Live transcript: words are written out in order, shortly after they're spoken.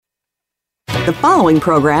The following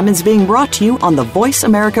program is being brought to you on the Voice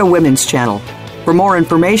America Women's Channel. For more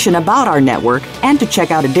information about our network and to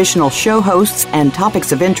check out additional show hosts and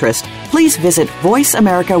topics of interest, please visit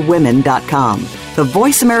voiceamericawomen.com. The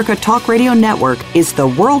Voice America Talk Radio Network is the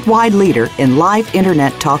worldwide leader in live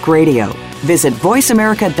Internet talk radio. Visit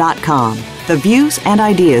voiceamerica.com. The views and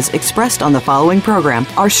ideas expressed on the following program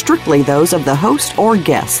are strictly those of the host or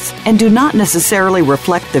guests and do not necessarily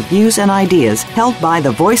reflect the views and ideas held by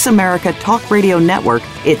the Voice America Talk Radio Network,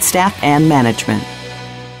 its staff, and management.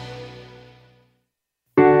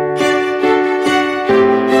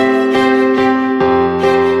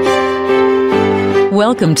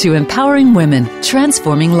 Welcome to Empowering Women,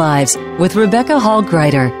 Transforming Lives with Rebecca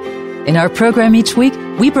Hall-Gruyter. In our program each week,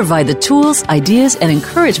 we provide the tools, ideas, and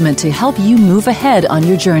encouragement to help you move ahead on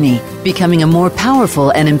your journey, becoming a more powerful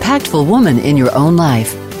and impactful woman in your own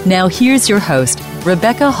life. Now here's your host,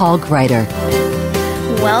 Rebecca Hall-Gruyter.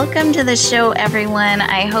 Welcome to the show, everyone.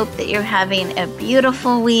 I hope that you're having a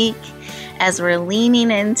beautiful week as we're leaning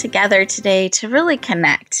in together today to really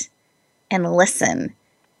connect and listen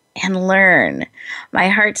and learn. My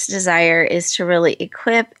heart's desire is to really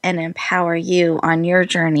equip and empower you on your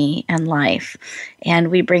journey in life.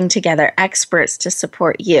 And we bring together experts to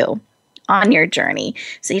support you on your journey.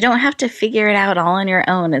 So you don't have to figure it out all on your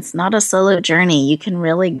own. It's not a solo journey. You can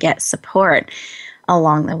really get support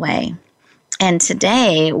along the way. And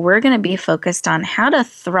today we're going to be focused on how to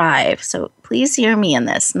thrive. So please hear me in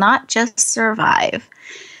this, not just survive,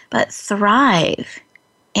 but thrive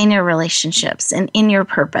in your relationships and in your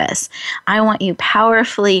purpose. I want you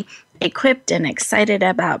powerfully equipped and excited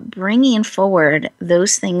about bringing forward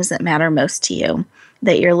those things that matter most to you,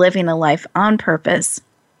 that you're living a life on purpose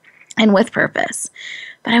and with purpose.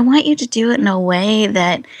 But I want you to do it in a way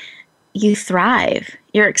that you thrive.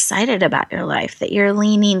 You're excited about your life, that you're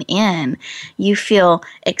leaning in. You feel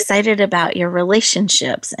excited about your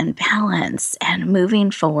relationships and balance and moving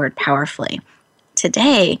forward powerfully.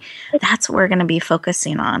 Today, that's what we're going to be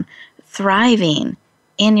focusing on, thriving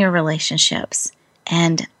in your relationships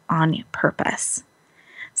and on your purpose.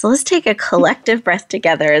 So let's take a collective breath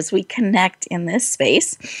together as we connect in this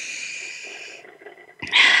space.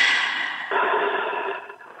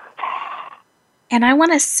 And I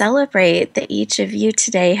want to celebrate that each of you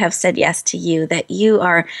today have said yes to you, that you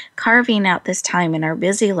are carving out this time in our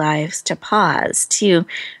busy lives to pause, to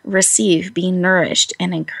receive, be nourished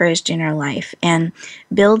and encouraged in your life. And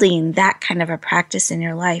building that kind of a practice in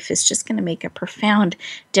your life is just going to make a profound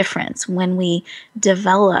difference when we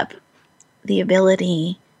develop the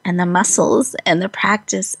ability and the muscles and the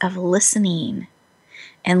practice of listening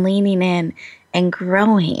and leaning in and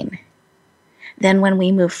growing. Then when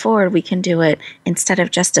we move forward, we can do it instead of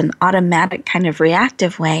just an automatic kind of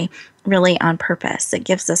reactive way, really on purpose. It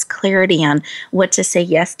gives us clarity on what to say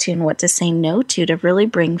yes to and what to say no to really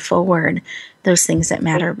bring forward those things that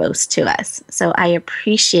matter most to us. So I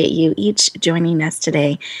appreciate you each joining us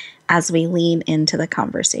today as we lean into the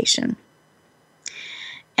conversation.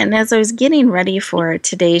 And as I was getting ready for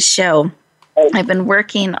today's show, I've been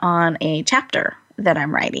working on a chapter that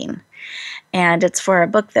I'm writing. And it's for a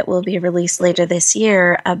book that will be released later this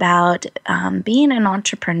year about being an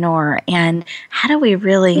entrepreneur and how do we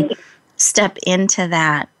really step into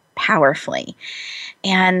that powerfully.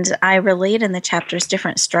 And I relate in the chapters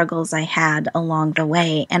different struggles I had along the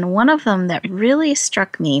way. And one of them that really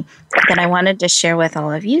struck me that I wanted to share with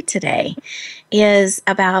all of you today is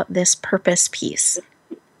about this purpose piece.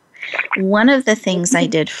 One of the things I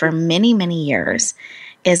did for many, many years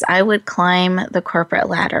is I would climb the corporate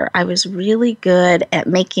ladder. I was really good at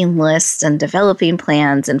making lists and developing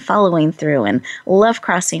plans and following through and love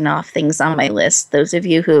crossing off things on my list. Those of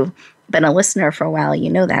you who've been a listener for a while,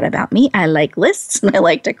 you know that about me. I like lists and I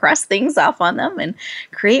like to cross things off on them and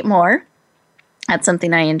create more. That's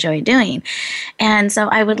something I enjoy doing. And so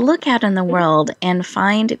I would look out in the world and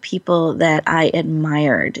find people that I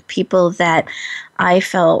admired, people that I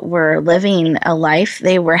felt were living a life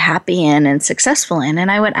they were happy in and successful in.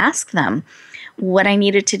 And I would ask them what I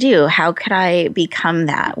needed to do. How could I become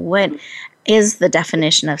that? What is the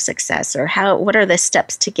definition of success? Or what are the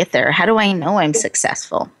steps to get there? How do I know I'm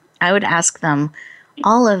successful? I would ask them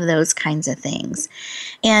all of those kinds of things.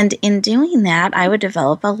 And in doing that, I would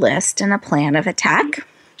develop a list and a plan of attack.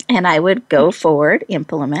 And I would go forward,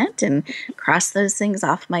 implement, and cross those things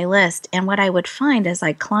off my list. And what I would find as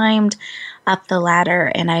I climbed up the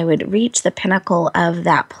ladder and I would reach the pinnacle of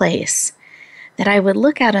that place, that I would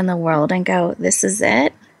look out in the world and go, this is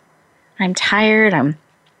it. I'm tired. I'm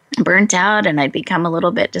burnt out and I'd become a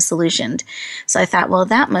little bit disillusioned. So I thought, well,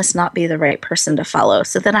 that must not be the right person to follow.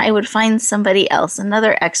 So then I would find somebody else,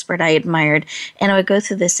 another expert I admired, and I would go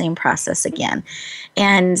through the same process again.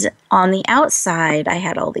 And on the outside, I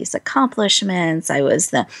had all these accomplishments. I was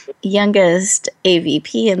the youngest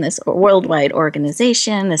AVP in this worldwide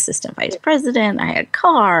organization, assistant vice president. I had a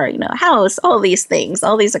car, house, all these things,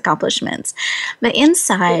 all these accomplishments. But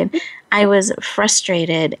inside, I was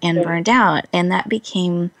frustrated and burned out, and that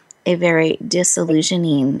became a very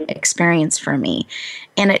disillusioning experience for me.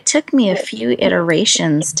 And it took me a few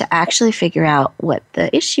iterations to actually figure out what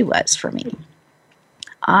the issue was for me.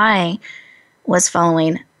 I was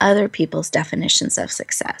following other people's definitions of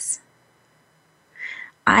success.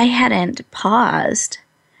 I hadn't paused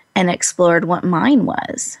and explored what mine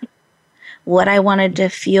was, what I wanted to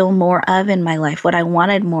feel more of in my life, what I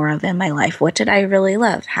wanted more of in my life. What did I really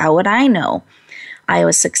love? How would I know I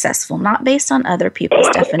was successful? Not based on other people's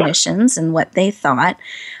definitions and what they thought,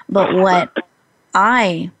 but what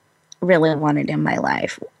I really wanted in my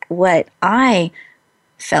life, what I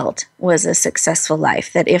felt was a successful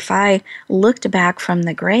life, that if I looked back from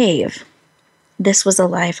the grave, this was a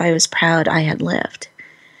life I was proud I had lived.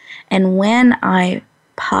 And when I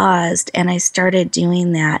paused and I started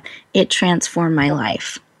doing that, it transformed my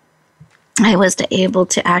life. I was able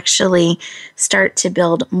to actually start to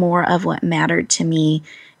build more of what mattered to me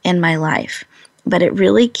in my life. But it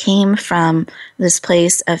really came from this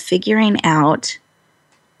place of figuring out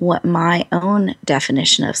what my own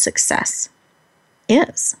definition of success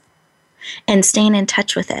is and staying in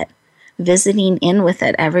touch with it, visiting in with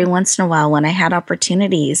it every once in a while when I had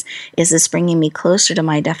opportunities. Is this bringing me closer to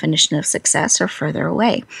my definition of success or further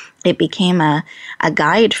away? It became a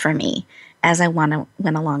guide for me as I went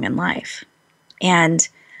along in life. And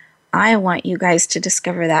I want you guys to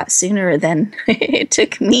discover that sooner than it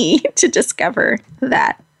took me to discover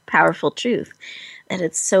that powerful truth, that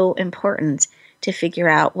it's so important to figure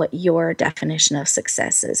out what your definition of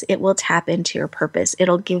success is. It will tap into your purpose.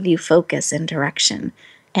 It'll give you focus and direction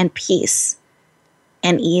and peace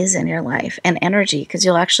and ease in your life and energy, because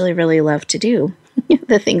you'll actually really love to do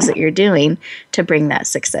the things that you're doing to bring that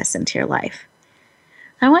success into your life.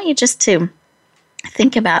 I want you just to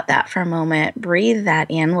think about that for a moment. Breathe that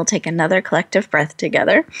in. We'll take another collective breath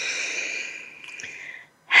together.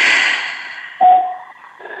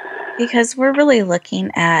 Because we're really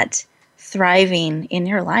looking at thriving in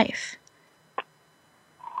your life,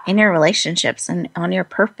 in your relationships, and on your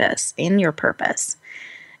purpose, in your purpose.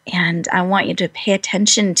 And I want you to pay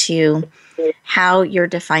attention to how you're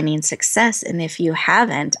defining success. And if you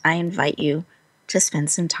haven't, I invite you to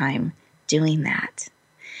spend some time doing that.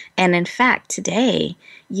 And in fact, today,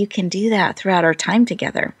 you can do that throughout our time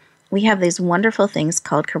together. We have these wonderful things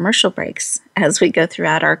called commercial breaks as we go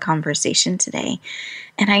throughout our conversation today.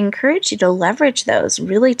 And I encourage you to leverage those.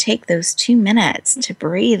 Really take those 2 minutes to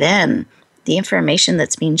breathe in the information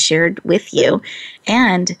that's being shared with you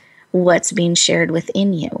and what's being shared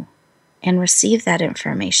within you, and receive that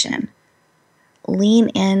information. Lean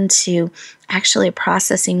into actually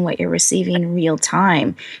processing what you're receiving in real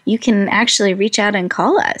time. You can actually reach out and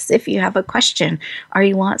call us if you have a question or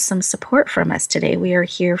you want some support from us today. We are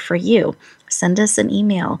here for you. Send us an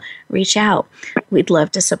email, reach out. We'd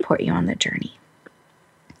love to support you on the journey.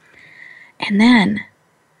 And then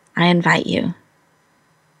I invite you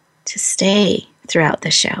to stay throughout the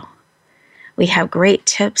show. We have great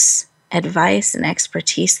tips, advice, and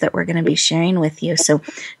expertise that we're going to be sharing with you. So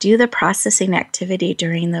do the processing activity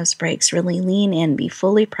during those breaks. Really lean in, be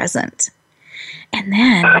fully present. And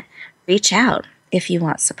then reach out if you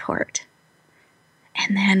want support.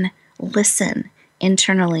 And then listen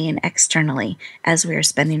internally and externally as we are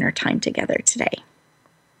spending our time together today.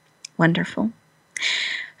 Wonderful.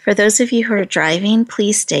 For those of you who are driving,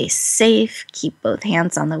 please stay safe. Keep both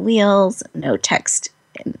hands on the wheels. No texting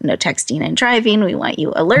and driving. We want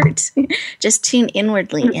you alert. Just tune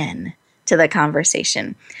inwardly in to the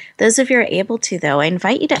conversation. Those of you who are able to, though, I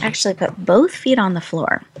invite you to actually put both feet on the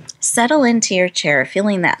floor. Settle into your chair,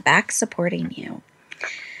 feeling that back supporting you.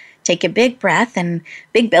 Take a big breath, and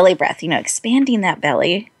big belly breath, expanding that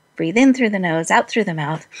belly. Breathe in through the nose, out through the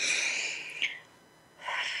mouth.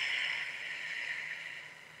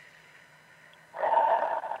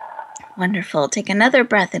 Wonderful. Take another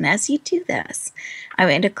breath, and as you do this, I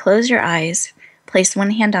want you to close your eyes, place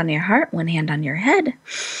one hand on your heart, one hand on your head.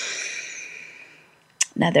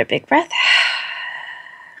 Another big breath.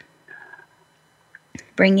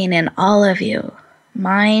 Bringing in all of you,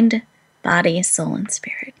 mind, body, soul, and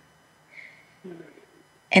spirit.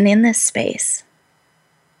 And in this space,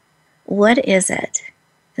 what is it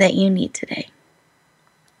that you need today?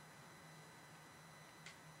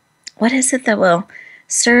 What is it that will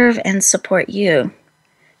serve and support you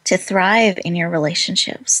to thrive in your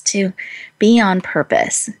relationships, to be on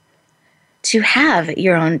purpose, to have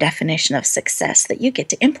your own definition of success that you get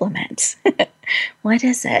to implement? What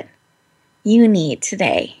is it you need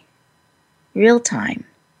today, real time,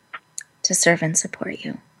 to serve and support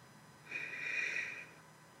you?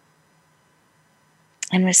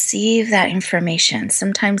 And receive that information.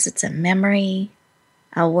 Sometimes it's a memory,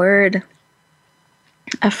 a word,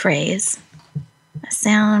 a phrase, a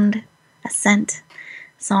sound, a scent,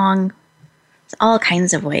 song. There's all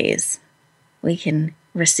kinds of ways we can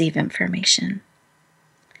receive information.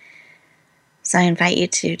 So I invite you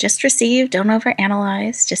to just receive, don't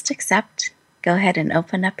overanalyze, just accept. Go ahead and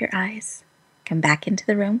open up your eyes. Come back into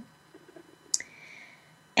the room.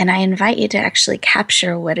 And I invite you to actually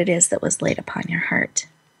capture what it is that was laid upon your heart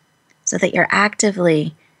so that you're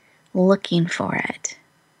actively looking for it,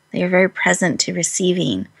 that you're very present to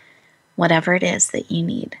receiving whatever it is that you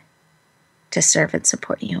need to serve and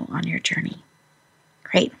support you on your journey.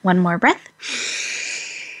 Great. One more breath.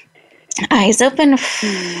 Eyes open.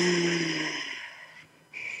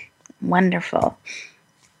 Wonderful.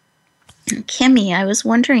 Kimmy, I was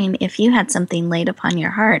wondering if you had something laid upon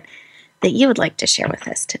your heart that you would like to share with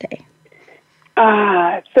us today.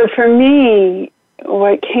 So for me,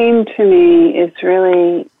 what came to me is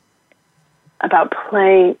really about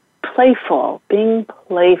playful, being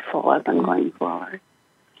playful as I'm going forward.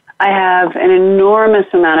 I have an enormous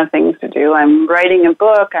amount of things to do. I'm writing a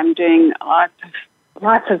book. I'm doing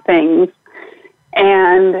lots of things.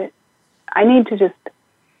 And I need to just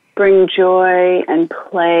bring joy and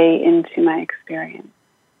play into my experience.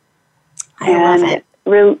 I love it.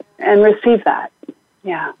 And receive that.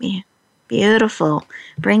 Yeah. Beautiful.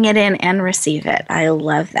 Bring it in and receive it. I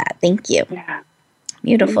love that. Thank you. Yeah.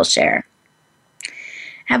 Beautiful share.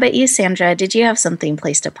 How about you, Sandra? Did you have something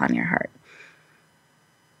placed upon your heart?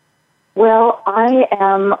 Well, I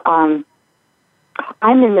am.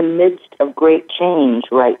 I'm in the midst of great change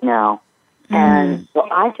right now, and so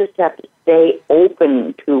I just have to stay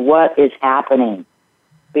open to what is happening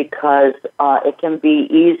because it can be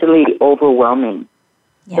easily overwhelming.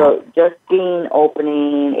 Yeah. So just being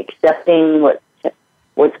opening, accepting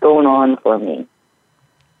what's going on for me.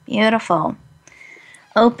 Beautiful.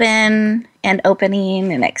 Open and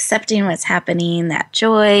opening and accepting what's happening, that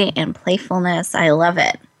joy and playfulness. I love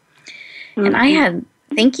it. Mm-hmm. And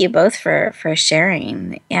thank you both for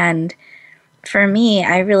sharing. And for me,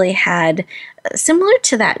 I really had, similar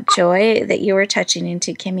to that joy that you were touching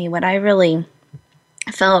into, Kimmy, what I really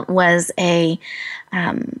felt was a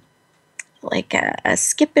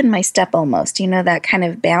skip in my step almost, that kind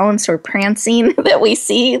of bounce or prancing that we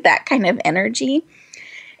see, that kind of energy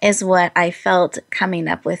is what I felt coming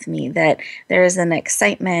up with me, that there's an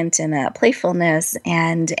excitement and a playfulness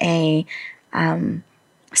and a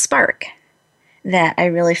spark that I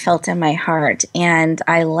really felt in my heart, and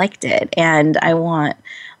I liked it, and I want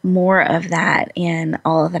more of that in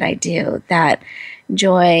all that I do, that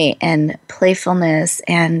joy and playfulness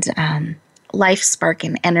and life spark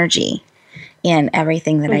and energy in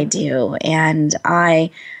everything that I do. And I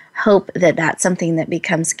hope that that's something that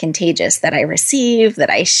becomes contagious, that I receive, that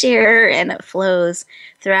I share, and it flows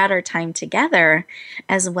throughout our time together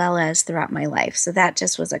as well as throughout my life. So that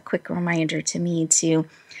just was a quick reminder to me to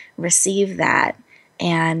receive that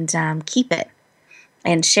and keep it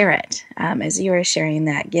and share it. As you were sharing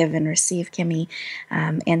that, give and receive, Kimmy,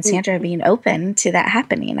 and Sandra being open to that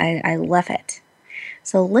happening. I love it.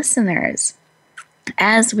 So listeners,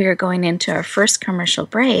 as we are going into our first commercial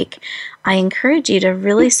break, I encourage you to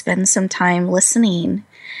really spend some time listening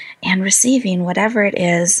and receiving whatever it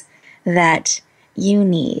is that you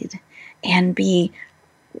need and be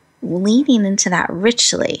leaning into that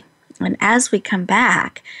richly. And as we come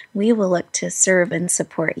back, we will look to serve and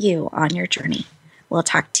support you on your journey. We'll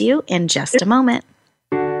talk to you in just a moment.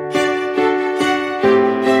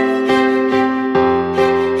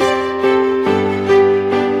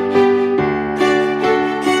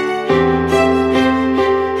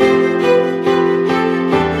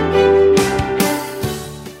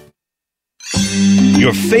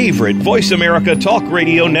 Your favorite Voice America Talk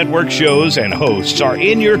Radio Network shows and hosts are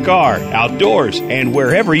in your car, outdoors, and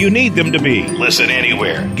wherever you need them to be. Listen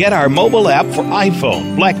anywhere. Get our mobile app for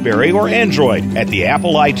iPhone, BlackBerry, or Android at the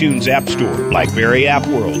Apple iTunes App Store, BlackBerry App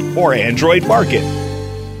World, or Android Market.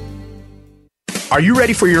 Are you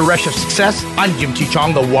ready for your rush of success? I'm Jim T.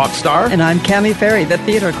 Chong, the walk star. And I'm Cammie Ferry, the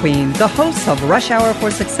theater queen, the host of Rush Hour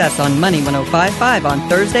for Success on Money 105.5 on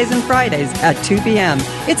Thursdays and Fridays at 2 p.m.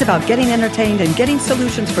 It's about getting entertained and getting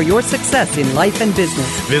solutions for your success in life and business.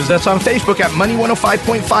 Visit us on Facebook at Money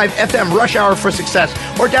 105.5 FM Rush Hour for Success,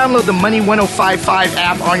 or download the Money 105.5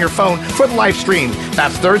 app on your phone for the live stream.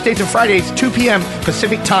 That's Thursdays and Fridays, 2 p.m.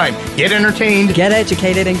 Pacific Time. Get entertained, get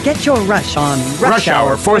educated, and get your rush on Rush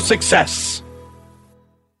Hour for Success.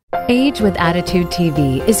 Age with Attitude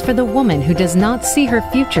TV is for the woman who does not see her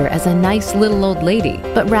future as a nice little old lady,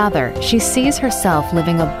 but rather she sees herself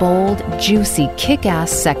living a bold, juicy,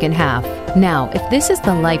 kick-ass second half. Now, if this is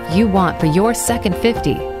the life you want for your second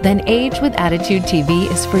 50, then Age with Attitude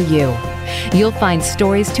TV is for you. You'll find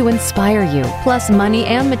stories to inspire you, plus money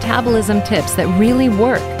and metabolism tips that really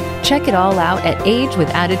work. Check it all out at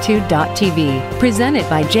agewithattitude.tv, presented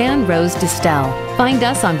by Jan Rose Distel. Find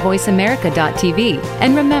us on voiceamerica.tv.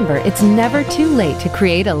 And remember, it's never too late to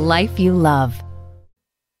create a life you love.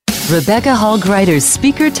 Rebecca Hall Greider's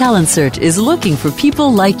Speaker Talent Search is looking for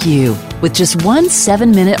people like you. With just one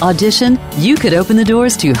 7-minute audition, you could open the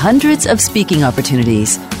doors to hundreds of speaking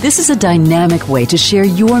opportunities. This is a dynamic way to share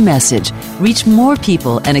your message, reach more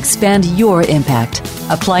people, and expand your impact.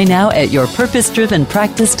 Apply now at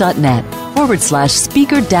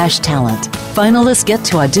yourpurposedrivenpractice.net/speaker-talent. Finalists get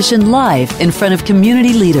to audition live in front of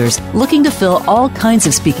community leaders looking to fill all kinds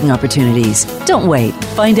of speaking opportunities. Don't wait.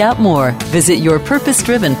 Find out more. Visit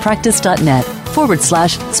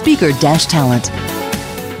yourpurposedrivenpractice.net/speaker-talent.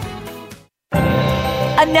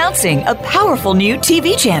 Announcing a powerful new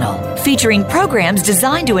TV channel featuring programs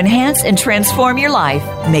designed to enhance and transform your life.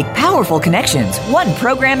 Make powerful connections, one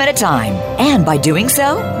program at a time. And by doing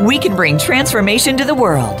so, we can bring transformation to the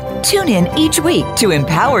world. Tune in each week to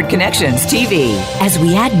Empowered Connections TV as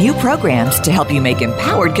we add new programs to help you make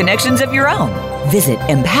empowered connections of your own. Visit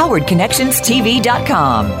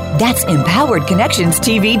empoweredconnectionstv.com. That's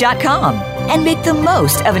empoweredconnectionstv.com. And make the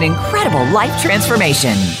most of an incredible life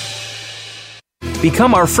transformation.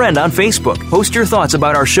 Become our friend on Facebook. Post your thoughts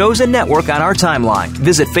about our shows and network on our timeline.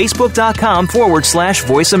 Visit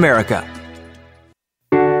facebook.com/Voice America.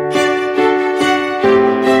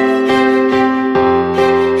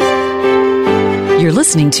 You're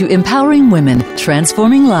listening to Empowering Women,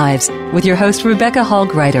 Transforming Lives with your host, Rebecca Hall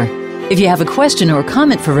Greider. If you have a question or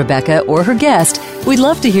comment for Rebecca or her guest, we'd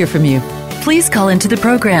love to hear from you. Please call into the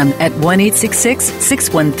program at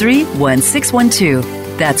 1-866-613-1612.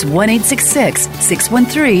 That's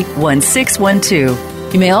 1-866-613-1612.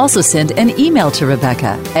 You may also send an email to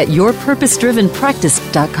Rebecca at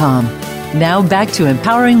yourpurposedrivenpractice.com. Now back to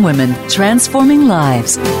Empowering Women, Transforming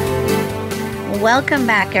Lives. Welcome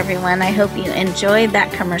back, everyone. I hope you enjoyed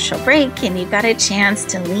that commercial break and you got a chance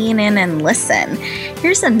to lean in and listen.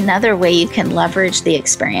 Here's another way you can leverage the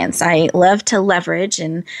experience. I love to leverage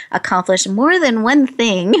and accomplish more than one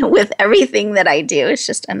thing with everything that I do. It's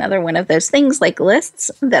just another one of those things like lists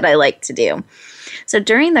that I like to do. So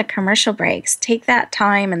during the commercial breaks, take that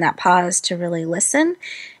time and that pause to really listen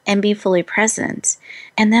and be fully present.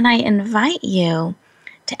 And then I invite you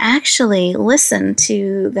to actually listen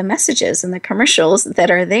to the messages and the commercials that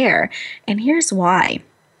are there. And here's why.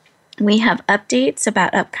 We have updates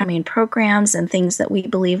about upcoming programs and things that we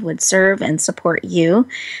believe would serve and support you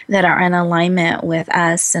that are in alignment with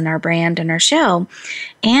us and our brand and our show.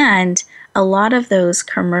 And a lot of those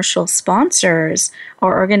commercial sponsors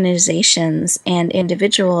are organizations and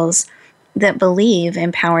individuals that believe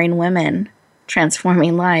empowering women,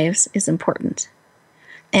 transforming lives is important.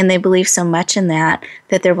 And they believe so much in that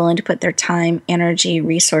they're willing to put their time, energy,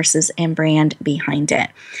 resources, and brand behind it.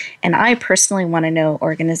 And I personally want to know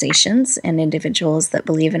organizations and individuals that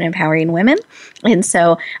believe in empowering women. And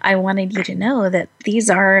so I wanted you to know that these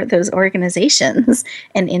are those organizations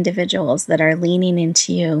and individuals that are leaning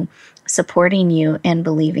into you, supporting you, and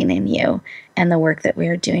believing in you and the work that we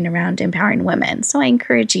are doing around empowering women. So I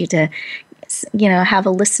encourage you to, have a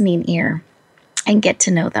listening ear and get to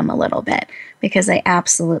know them a little bit, because they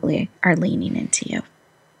absolutely are leaning into you.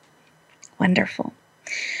 Wonderful.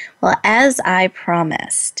 Well, as I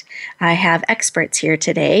promised, I have experts here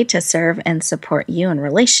today to serve and support you in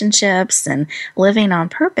relationships and living on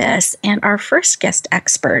purpose. And our first guest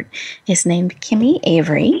expert is named Kimmy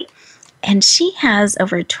Avery, and she has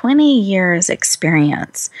over 20 years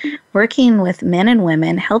experience working with men and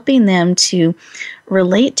women, helping them to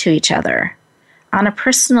relate to each other on a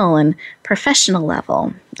personal and professional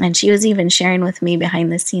level. And she was even sharing with me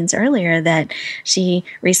behind the scenes earlier that she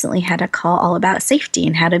recently had a call all about safety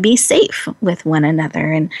and how to be safe with one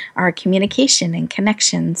another and our communication and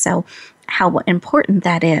connection. So how important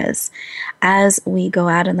that is as we go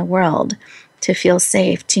out in the world to feel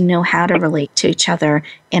safe, to know how to relate to each other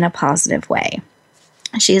in a positive way.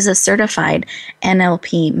 She is a certified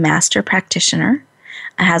NLP master practitioner,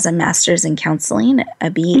 has a master's in counseling, a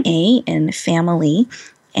BA in family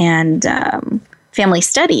and family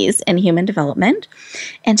studies and human development,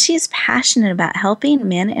 and she's passionate about helping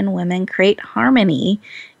men and women create harmony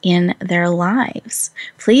in their lives.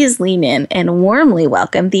 Please lean in and warmly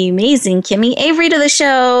welcome the amazing Kimmy Avery to the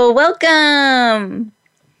show. Welcome.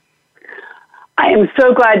 I am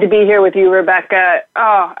so glad to be here with you, Rebecca.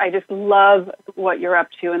 Oh, I just love what you're up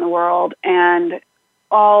to in the world, and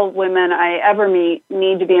all women I ever meet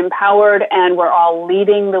need to be empowered, and we're all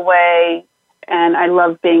leading the way, and I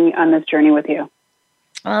love being on this journey with you.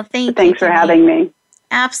 Well, thanks for having me.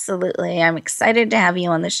 Absolutely. I'm excited to have you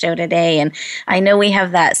on the show today. And I know we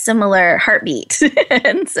have that similar heartbeat.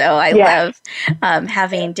 And so I love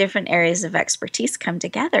having different areas of expertise come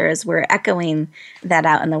together as we're echoing that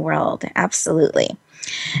out in the world. Absolutely.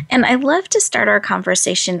 And I love to start our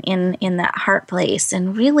conversation in that heart place.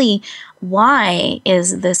 And really, why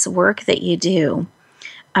is this work that you do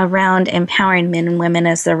around empowering men and women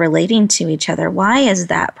as they're relating to each other? Why is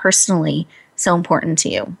that personally so important to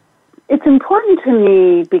you? It's important to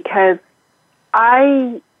me because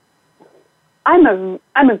I'm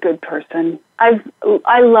a good person.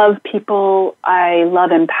 I love people. I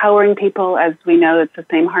love empowering people. As we know, it's the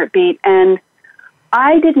same heartbeat. And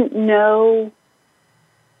I didn't know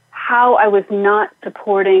how I was not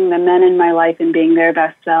supporting the men in my life in being their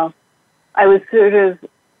best self. I was sort of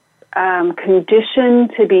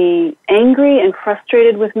conditioned to be angry and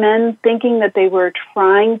frustrated with men, thinking that they were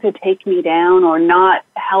trying to take me down or not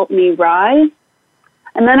help me rise.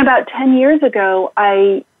 And then about 10 years ago,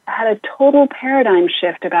 I had a total paradigm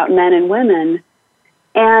shift about men and women,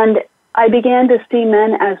 and I began to see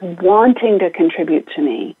men as wanting to contribute to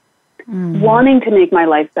me, wanting to make my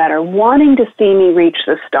life better, wanting to see me reach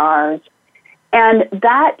the stars. And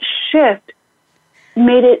that shift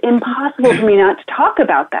made it impossible for me not to talk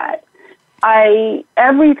about that.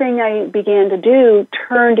 Everything I began to do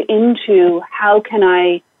turned into how can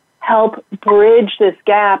I help bridge this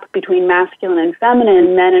gap between masculine and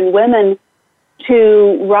feminine, men and women,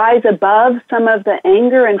 to rise above some of the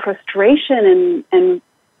anger and frustration and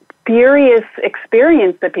furious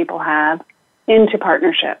experience that people have into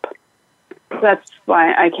partnership. That's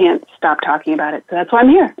why I can't stop talking about it. So that's why I'm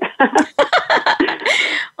here.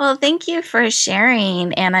 Well, thank you for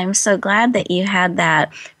sharing. And I'm so glad that you had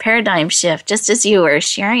that paradigm shift. Just as you were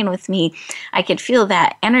sharing with me, I could feel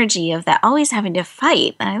that energy of that always having to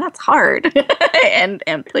fight. I mean, that's hard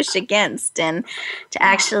and push against. And to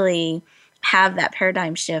actually have that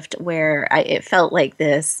paradigm shift where it felt like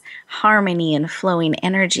this harmony and flowing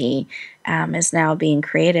energy is now being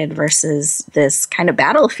created versus this kind of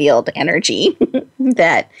battlefield energy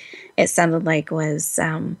that it sounded like was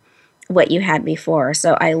what you had before.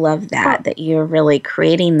 So I love that you're really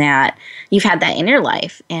creating that. You've had that in your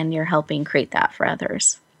life and you're helping create that for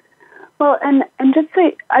others. Well, and just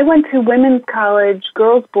say, I went to women's college,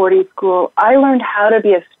 girls' boarding school. I learned how to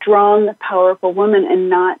be a strong, powerful woman and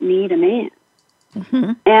not need a man.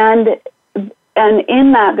 Mm-hmm. And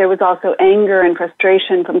in that, there was also anger and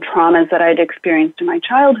frustration from traumas that I'd experienced in my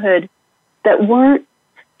childhood that weren't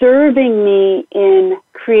serving me in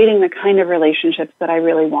creating the kind of relationships that I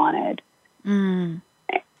really wanted. Mm.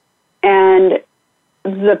 And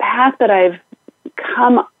the path that I've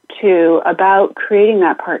come to about creating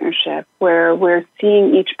that partnership where we're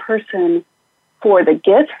seeing each person for the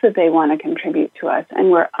gifts that they want to contribute to us and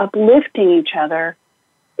we're uplifting each other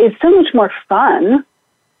is so much more fun,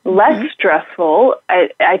 less stressful.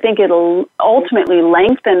 I think it'll ultimately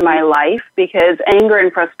lengthen my life because anger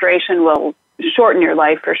and frustration will shorten your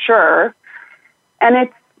life for sure. And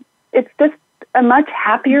it's just a much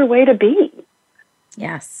happier way to be.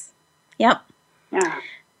 Yes. Yep. Yeah.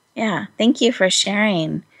 Yeah. Thank you for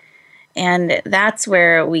sharing. And that's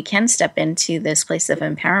where we can step into this place of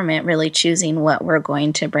empowerment, really choosing what we're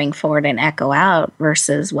going to bring forward and echo out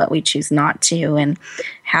versus what we choose not to, and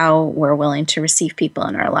how we're willing to receive people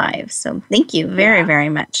in our lives. So thank you very, very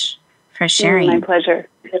much for sharing. My pleasure.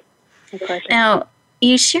 My pleasure. Now,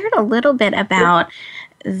 you shared a little bit about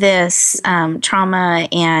this trauma,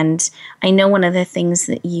 and I know one of the things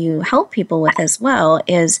that you help people with as well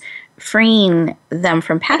is freeing them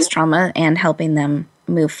from past trauma and helping them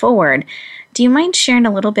move forward. Do you mind sharing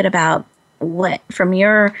a little bit about what, from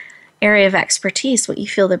your area of expertise, what you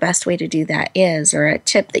feel the best way to do that is, or a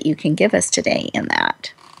tip that you can give us today in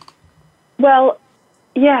that? Well,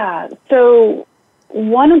 yeah. So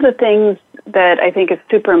one of the things that I think is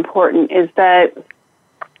super important is that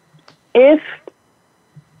if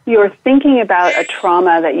you're thinking about a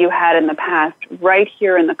trauma that you had in the past right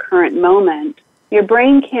here in the current moment, your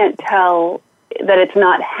brain can't tell that it's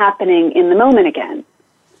not happening in the moment again.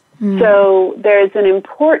 So there's an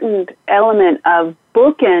important element of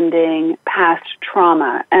bookending past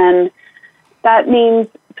trauma, and that means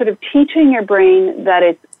sort of teaching your brain that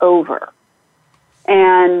it's over.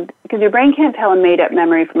 And because your brain can't tell a made-up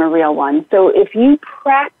memory from a real one. So if you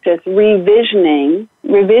practice revisionist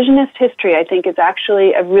history, I think is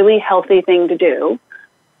actually a really healthy thing to do.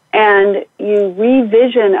 And you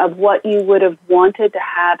revision of what you would have wanted to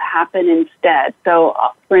have happen instead. So,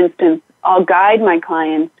 for instance, I'll guide my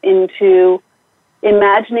clients into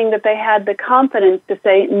imagining that they had the confidence to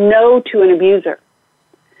say no to an abuser,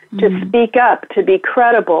 to speak up, to be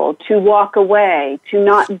credible, to walk away, to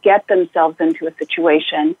not get themselves into a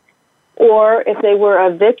situation. Or if they were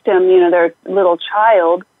a victim, their little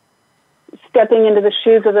child, stepping into the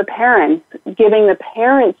shoes of the parents, giving the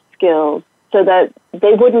parents skills so that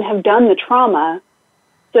they wouldn't have done the trauma,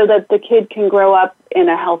 so that the kid can grow up in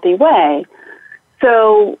a healthy way.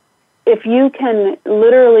 So if you can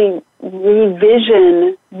literally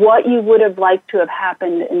revision what you would have liked to have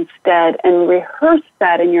happened instead and rehearse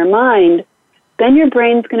that in your mind, then your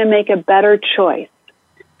brain's going to make a better choice.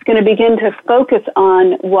 It's going to begin to focus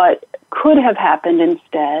on what could have happened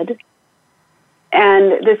instead.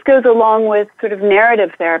 And this goes along with sort of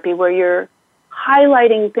narrative therapy, where you're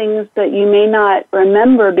highlighting things that you may not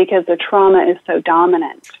remember because the trauma is so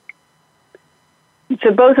dominant.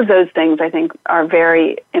 So both of those things, I think, are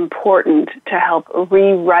very important to help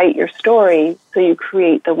rewrite your story so you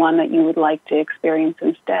create the one that you would like to experience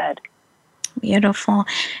instead. Beautiful.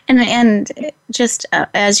 And just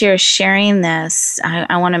as you're sharing this,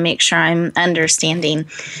 I want to make sure I'm understanding.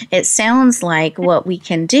 It sounds like what we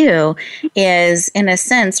can do is, in a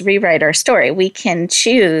sense, rewrite our story. We can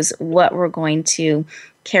choose what we're going to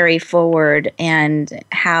carry forward and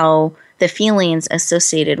how the feelings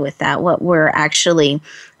associated with that, what we're actually,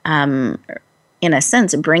 in a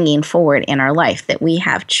sense, bringing forward in our life, that we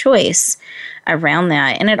have choice around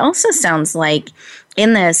that. And it also sounds like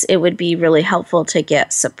in this, it would be really helpful to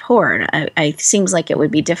get support. It seems like it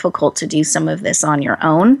would be difficult to do some of this on your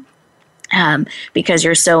own because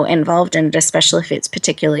you're so involved in it, especially if it's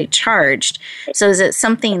particularly charged. So is it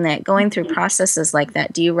something that going through processes like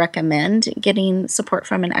that, do you recommend getting support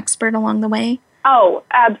from an expert along the way? Oh,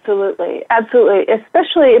 absolutely. Absolutely.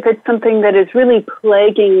 Especially if it's something that is really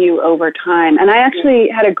plaguing you over time. And I actually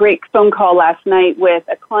had a great phone call last night with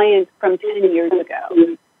a client from 10 years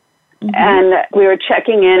ago. And we were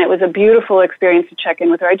checking in. It was a beautiful experience to check in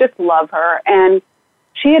with her. I just love her. And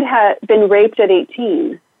she had been raped at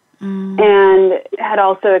 18 and had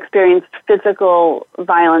also experienced physical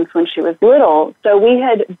violence when she was little. So we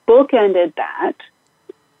had bookended that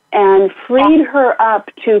and freed her up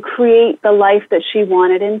to create the life that she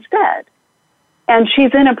wanted instead. And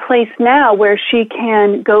she's in a place now where she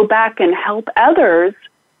can go back and help others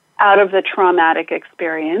out of the traumatic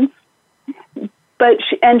experience, but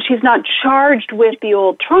she's not charged with the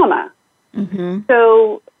old trauma.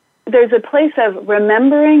 So there's a place of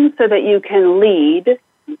remembering so that you can lead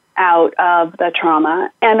out of the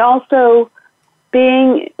trauma, and also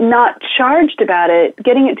being not charged about it,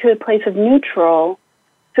 getting it to a place of neutral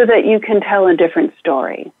so that you can tell a different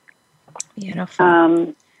story.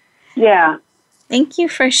 Beautiful. Yeah. Thank you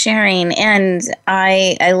for sharing. And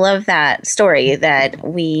I love that story that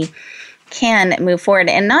we can move forward,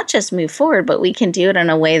 and not just move forward, but we can do it in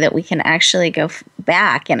a way that we can actually go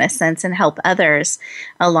back, in a sense, and help others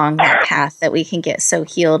along that path, that we can get so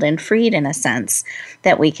healed and freed, in a sense,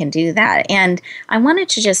 that we can do that. And I wanted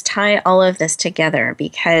to just tie all of this together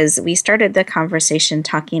because we started the conversation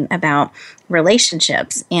talking about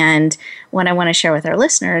relationships. And what I want to share with our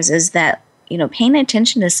listeners is that, paying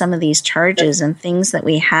attention to some of these charges and things that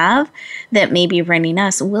we have that may be running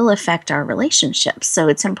us will affect our relationships. So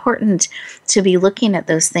it's important to be looking at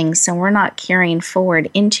those things so we're not carrying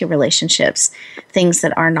forward into relationships things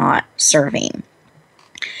that are not serving.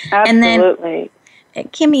 Absolutely. And then,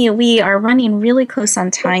 Kimmy, we are running really close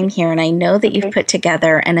on time here, and I know that you've put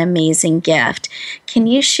together an amazing gift. Can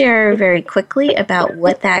you share very quickly about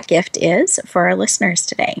what that gift is for our listeners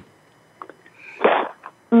today?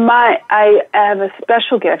 I have a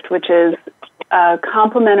special gift, which is a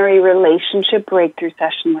complimentary relationship breakthrough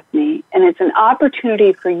session with me. And it's an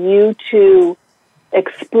opportunity for you to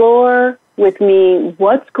explore with me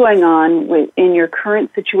what's going on in your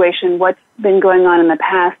current situation, what's been going on in the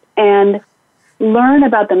past, and learn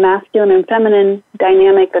about the masculine and feminine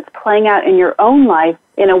dynamic that's playing out in your own life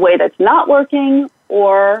in a way that's not working,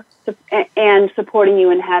 and supporting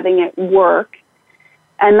you in having it work.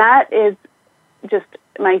 And that is just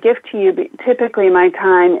my gift to you, typically my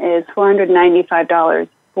time is $495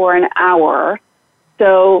 for an hour.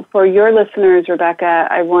 So for your listeners, Rebecca,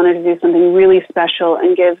 I wanted to do something really special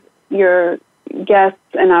and give your guests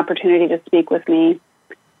an opportunity to speak with me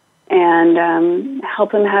and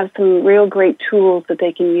help them have some real great tools that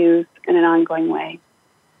they can use in an ongoing way.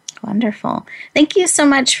 Wonderful. Thank you so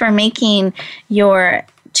much for making your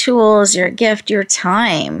tools, your gift, your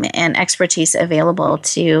time, and expertise available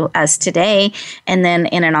to us today, and then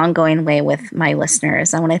in an ongoing way with my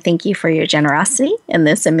listeners. I want to thank you for your generosity in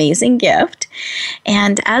this amazing gift.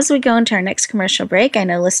 And as we go into our next commercial break, I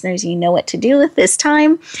know listeners, you know what to do with this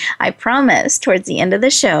time. I promise towards the end of the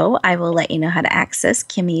show, I will let you know how to access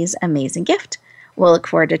Kimmy's amazing gift. We'll look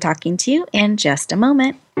forward to talking to you in just a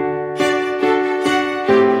moment.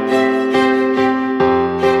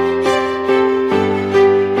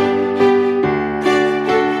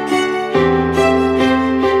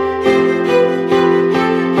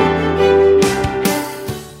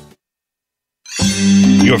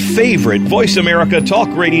 Your favorite Voice America Talk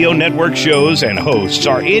Radio Network shows and hosts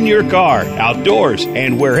are in your car, outdoors,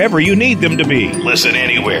 and wherever you need them to be. Listen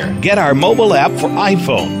anywhere. Get our mobile app for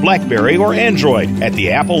iPhone, BlackBerry, or Android at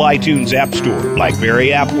the Apple iTunes App Store,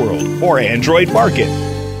 BlackBerry App World, or Android Market.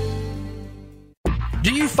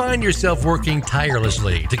 Do you find yourself working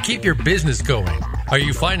tirelessly to keep your business going? Are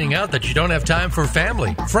you finding out that you don't have time for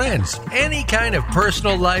family, friends, any kind of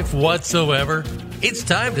personal life whatsoever? It's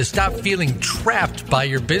time to stop feeling trapped by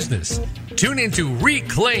your business. Tune in to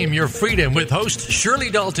Reclaim Your Freedom with host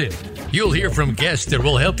Shirley Dalton. You'll hear from guests that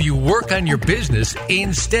will help you work on your business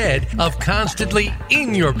instead of constantly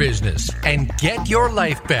in your business and get your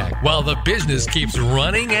life back while the business keeps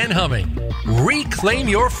running and humming. Reclaim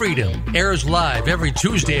Your Freedom airs live every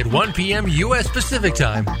Tuesday at 1 p.m. U.S. Pacific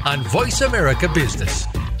Time on Voice America Business.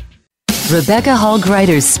 Rebecca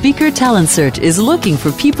Hall-Griter's Speaker Talent Search is looking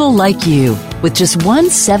for people like you. With just one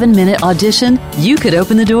 7-minute audition, you could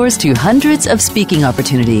open the doors to hundreds of speaking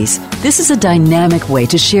opportunities. This is a dynamic way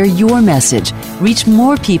to share your message, reach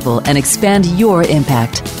more people, and expand your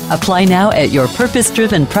impact. Apply now at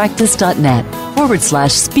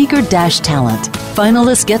yourpurposedrivenpractice.net/speaker-talent.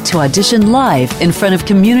 Finalists get to audition live in front of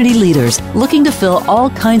community leaders looking to fill all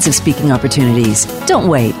kinds of speaking opportunities. Don't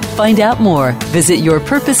wait. Find out more. Visit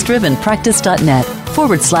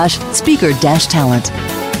yourpurposedrivenpractice.net/speaker-talent.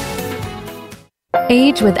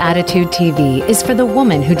 Age with Attitude TV is for the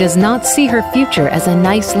woman who does not see her future as a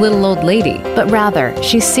nice little old lady, but rather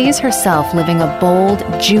she sees herself living a bold,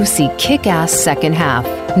 juicy, kick-ass second half.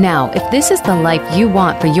 Now, if this is the life you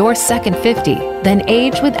want for your second 50, then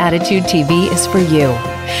Age with Attitude TV is for you.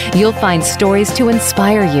 You'll find stories to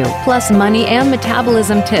inspire you, plus money and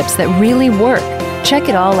metabolism tips that really work. Check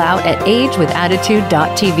it all out at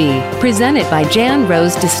agewithattitude.tv, presented by Jan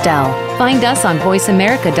Rose Distel. Find us on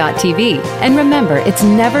voiceamerica.tv. And remember, it's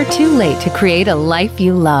never too late to create a life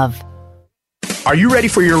you love. Are you ready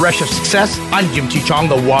for your rush of success? I'm Jim T. Chong,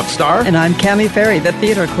 the walk star. And I'm Cammie Ferry, the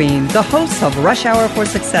theater queen, the host of Rush Hour for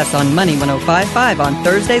Success on Money 105.5 on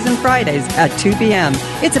Thursdays and Fridays at 2 p.m.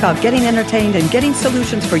 It's about getting entertained and getting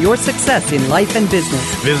solutions for your success in life and business.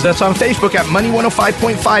 Visit us on Facebook at Money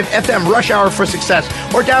 105.5 FM Rush Hour for Success,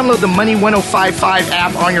 or download the Money 105.5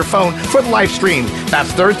 app on your phone for the live stream.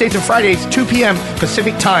 That's Thursdays and Fridays, 2 p.m.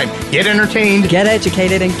 Pacific Time. Get entertained, get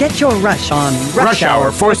educated, and get your rush on Rush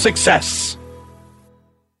Hour for Success.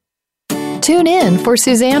 Tune in for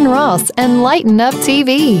Suzanne Ross and Lighten Up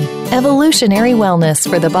TV, evolutionary wellness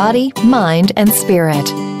for the body, mind, and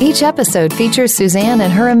spirit. Each episode features Suzanne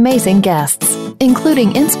and her amazing guests,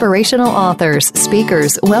 including inspirational authors,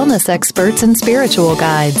 speakers, wellness experts, and spiritual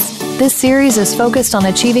guides. This series is focused on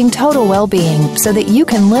achieving total well-being so that you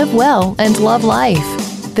can live well and love life.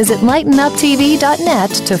 Visit lightenuptv.net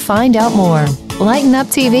to find out more. Lighten Up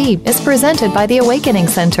TV is presented by the Awakening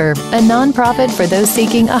Center, a nonprofit for those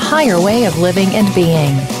seeking a higher way of living and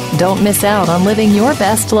being. Don't miss out on living your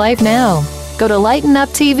best life now. Go to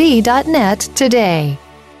lightenuptv.net today.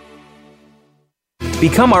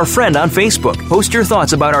 Become our friend on Facebook. Post your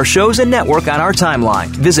thoughts about our shows and network on our timeline.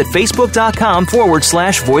 Visit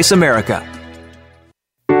facebook.com/Voice America.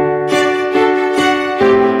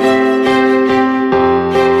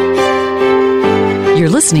 You're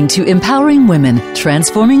listening to Empowering Women,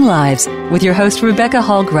 Transforming Lives with your host, Rebecca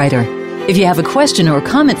Hall-Griter. If you have a question or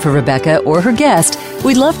comment for Rebecca or her guest,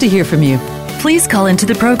 we'd love to hear from you. Please call into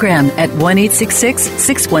the program at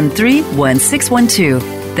 1-866-613-1612.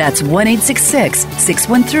 That's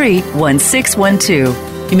 1-866-613-1612.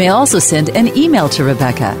 You may also send an email to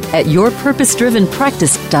Rebecca at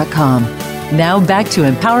yourpurposedrivenpractice.com. Now back to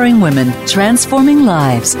Empowering Women, Transforming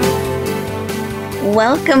Lives.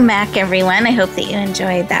 Welcome back, everyone. I hope that you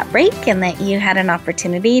enjoyed that break and that you had an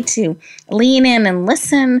opportunity to lean in and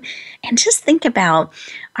listen and just think about,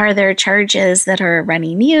 are there charges that are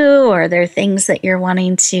running you, or are there things that you're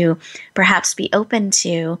wanting to perhaps be open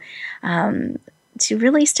to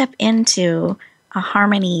really step into a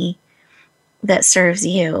harmony that serves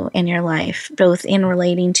you in your life, both in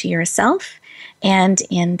relating to yourself and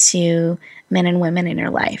into men and women in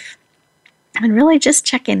your life. And really just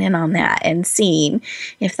checking in on that and seeing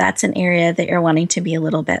if that's an area that you're wanting to be a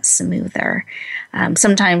little bit smoother.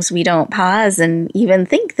 Sometimes we don't pause and even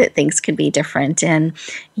think that things could be different. And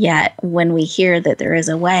yet when we hear that there is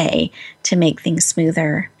a way to make things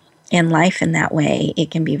smoother in life in that way,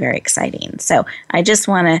 it can be very exciting. So I just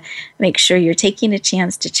want to make sure you're taking a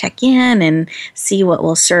chance to check in and see what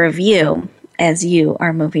will serve you as you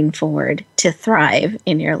are moving forward to thrive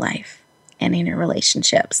in your life and in your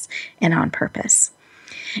relationships and on purpose.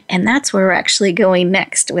 And that's where we're actually going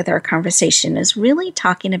next with our conversation, is really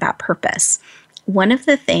talking about purpose. One of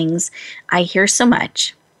the things I hear so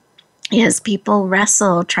much is people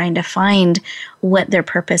wrestle trying to find what their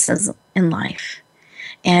purpose is in life,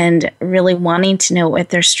 and really wanting to know what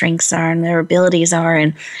their strengths are and their abilities are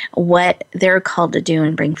and what they're called to do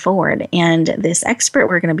and bring forward. And this expert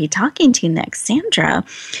we're going to be talking to next, Sandra,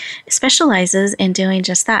 specializes in doing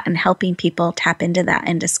just that and helping people tap into that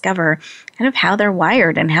and discover kind of how they're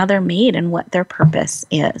wired and how they're made and what their purpose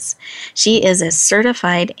is. She is a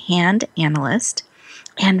certified hand analyst,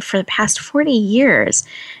 and for the past 40 years,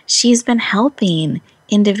 she's been helping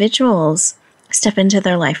individuals step into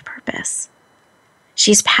their life purpose.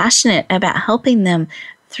 She's passionate about helping them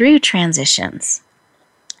through transitions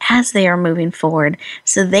as they are moving forward,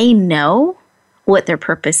 so they know what their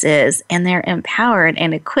purpose is and they're empowered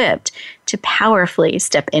and equipped to powerfully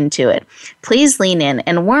step into it. Please lean in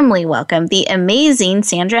and warmly welcome the amazing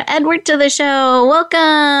Sandra Edward to the show.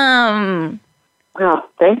 Welcome. Well,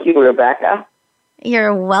 thank you, Rebecca.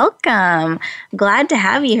 You're welcome. Glad to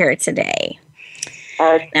have you here today.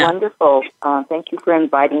 It's wonderful. Thank you for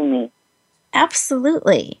inviting me.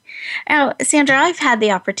 Absolutely. Now, Sandra, I've had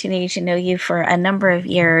the opportunity to know you for a number of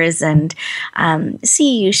years and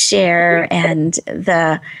see you share, and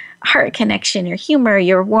the heart connection, your humor,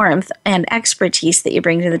 your warmth, and expertise that you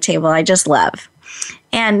bring to the table, I just love.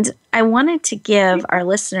 And I wanted to give our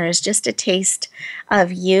listeners just a taste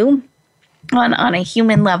of you on a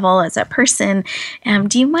human level as a person.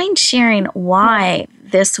 Do you mind sharing why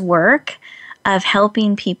this work of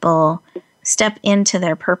helping people step into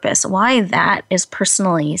their purpose, why that is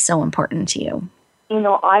personally so important to you? You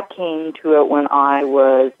know, I came to it when I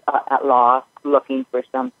was at loss looking for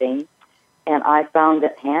something, and I found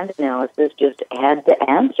that hand analysis just had the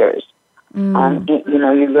answers. You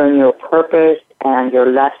know, you learn your purpose and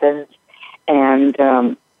your lessons,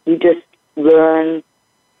 and you just learn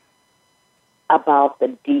about the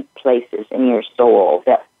deep places in your soul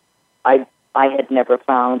that I had never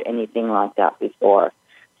found anything like that before.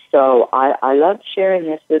 So I love sharing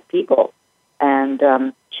this with people and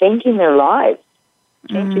changing their lives.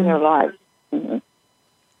 Mm-hmm.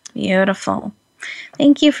 Beautiful.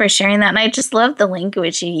 Thank you for sharing that. And I just love the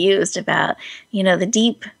language you used about, you know, the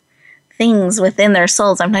deep things within their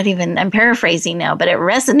souls. I'm paraphrasing now, but it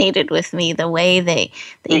resonated with me the way that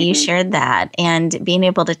you shared that, and being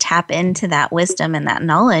able to tap into that wisdom and that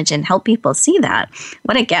knowledge and help people see that.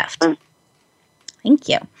 What a gift. Thank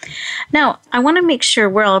you. Now, I want to make sure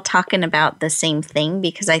we're all talking about the same thing,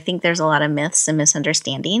 because I think there's a lot of myths and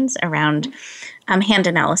misunderstandings around hand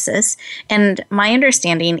analysis. And my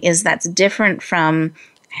understanding is that's different from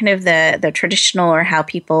kind of the traditional, or how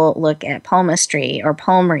people look at palmistry or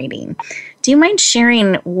palm reading. Do you mind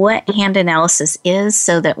sharing what hand analysis is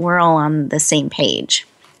so that we're all on the same page?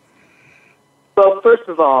 Well, first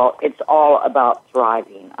of all, it's all about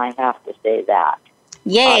thriving. I have to say that.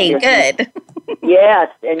 Yay, good. Yes,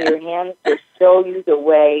 and your hands will show you the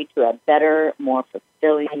way to a better, more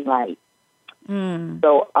fulfilling life.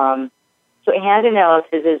 So hand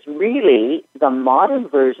analysis is really the modern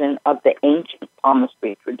version of the ancient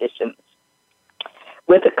palmistry traditions,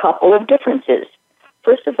 with a couple of differences.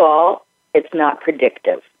 First of all, it's not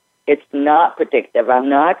predictive. I'm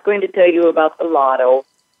not going to tell you about the lotto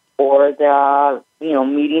or the,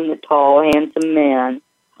 meeting the tall, handsome man.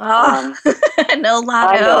 Oh, no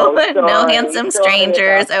lotto, no handsome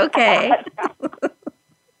strangers. Okay.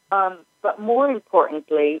 But more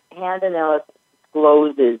importantly, hand analysis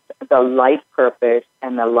discloses the life purpose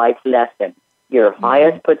and the life lesson, your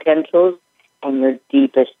highest potentials and your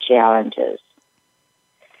deepest challenges.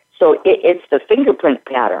 So it's the fingerprint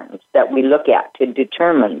patterns that we look at to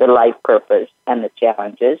determine the life purpose and the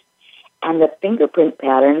challenges. And the fingerprint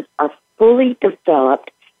patterns are fully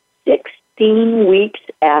developed 16 weeks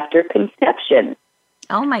after conception.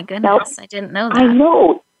 Oh, my goodness. I didn't know that. I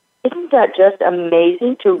know. Isn't that just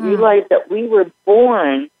amazing to realize that we were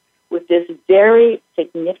born with this very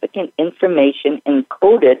significant information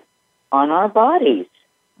encoded on our bodies?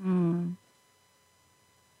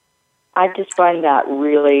 I just find that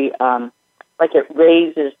really, like it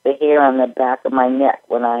raises the hair on the back of my neck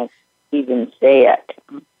when I even say it.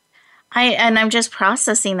 And I'm just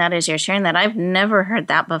processing that as you're sharing that. I've never heard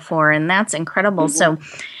that before, and that's incredible. So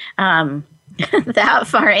that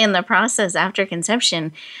far in the process after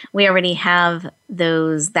conception, we already have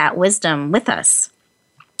that wisdom with us,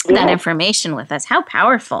 that information with us. How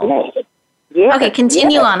powerful. Yeah. Okay,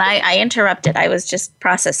 continue on. I interrupted. I was just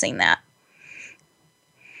processing that.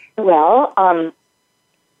 Well,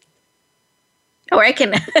 or I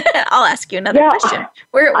can, I'll ask you another question.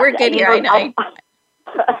 We're good here. I know.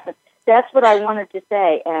 That's what I wanted to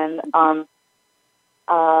say, and I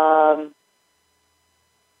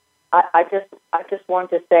just want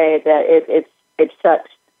to say that it's such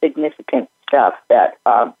significant stuff that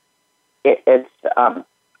it's I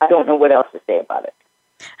don't know what else to say about it.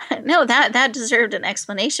 No, that deserved an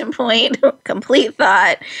explanation point, complete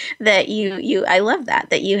thought that I love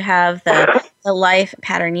that you have the life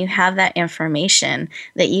pattern, you have that information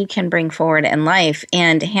that you can bring forward in life,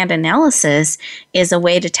 and hand analysis is a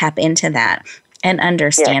way to tap into that and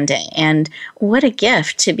understand it. And what a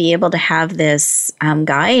gift to be able to have this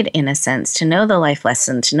guide, in a sense, to know the life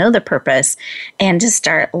lesson, to know the purpose, and to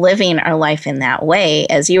start living our life in that way,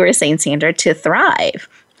 as you were saying, Sandra, to thrive.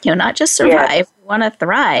 Not just survive, we want to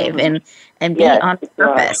thrive and be on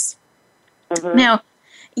purpose. Now,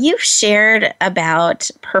 you've shared about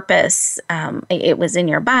purpose. It was in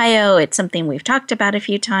your bio. It's something we've talked about a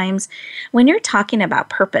few times. When you're talking about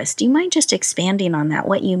purpose, do you mind just expanding on that,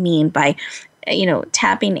 what you mean by,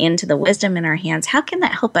 tapping into the wisdom in our hands? How can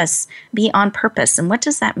that help us be on purpose, and what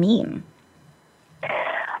does that mean?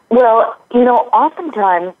 Well,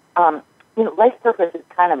 oftentimes, life purpose is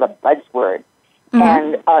kind of a buzzword.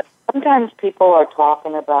 And sometimes people are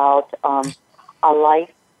talking about a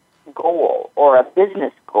life goal or a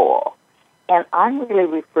business goal. And I'm really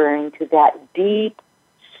referring to that deep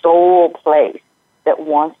soul place that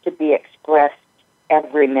wants to be expressed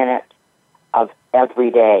every minute of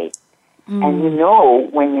every day. And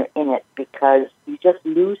when you're in it, because you just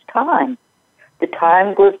lose time. The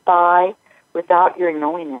time goes by without your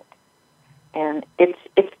knowing it. And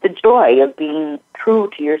it's the joy of being true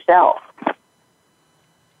to yourself.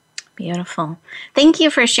 Beautiful. Thank you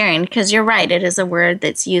for sharing, because you're right. It is a word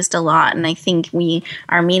that's used a lot, and I think we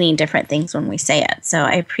are meaning different things when we say it. So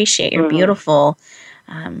I appreciate your beautiful,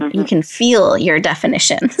 you can feel your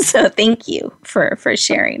definition. So thank you for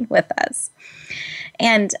sharing with us.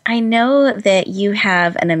 And I know that you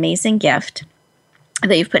have an amazing gift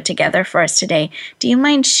that you've put together for us today. Do you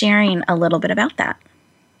mind sharing a little bit about that?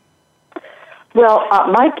 Well,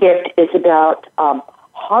 my gift is about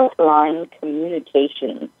heartline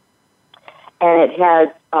communications. And it has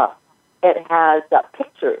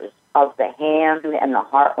pictures of the hand and the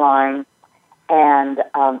heart line, and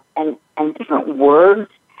different words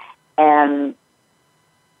and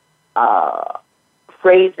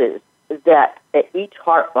phrases that each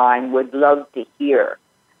heart line would love to hear.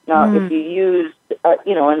 Now, if you use,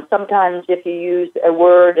 and sometimes if you use a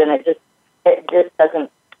word and it just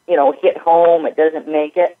doesn't, hit home, it doesn't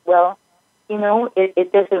make it. Well,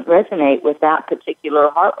 it doesn't resonate with that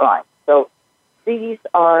particular heart line. So these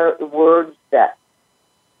are words that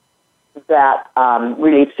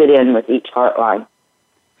really fit in with each heart line.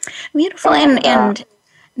 Beautiful. And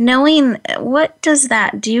knowing, what does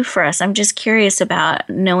that do for us? I'm just curious about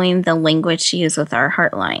knowing the language to use with our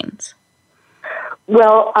heart lines.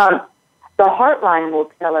 Well, the heart line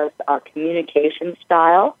will tell us our communication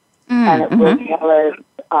style, and it will tell us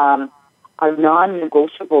our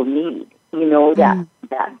non-negotiable need.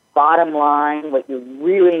 That bottom line, what you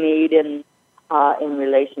really need in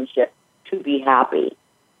relationship to be happy.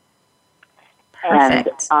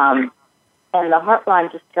 Perfect. And the heart line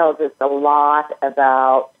just tells us a lot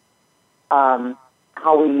about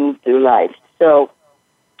how we move through life. So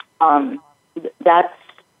that's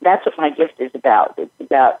what my gift is about. It's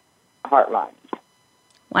about heart lines.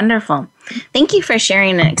 Wonderful. Thank you for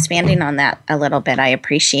sharing and expanding on that a little bit. I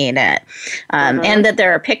appreciate it. And that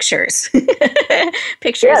there are pictures.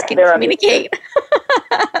 Pictures can communicate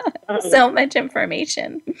so much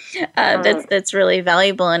information. That's really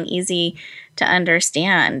valuable and easy to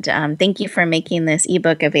understand. Thank you for making this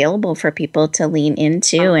ebook available for people to lean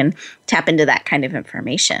into and tap into that kind of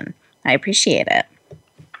information. I appreciate it.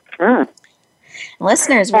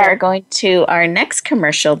 Listeners, we are going to our next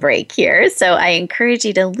commercial break here. So I encourage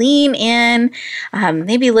you to lean in,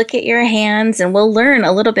 maybe look at your hands, and we'll learn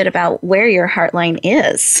a little bit about where your heartline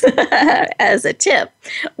is as a tip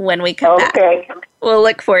when we come back. We'll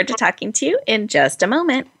look forward to talking to you in just a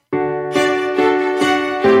moment.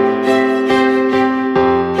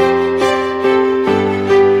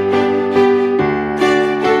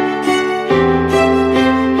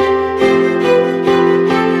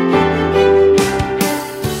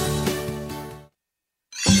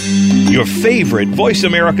 Your favorite Voice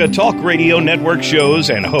America Talk Radio Network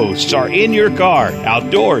shows and hosts are in your car,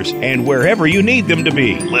 outdoors, and wherever you need them to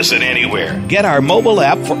be. Listen anywhere. Get our mobile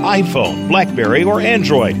app for iPhone, BlackBerry, or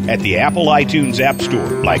Android at the Apple iTunes App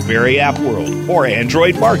Store, BlackBerry App World, or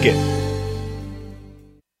Android Market.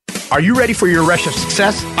 Are you ready for your rush of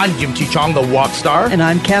success? I'm Jim T. Chong, the walk star. And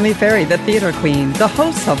I'm Cammie Ferry, the theater queen, the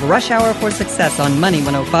host of Rush Hour for Success on Money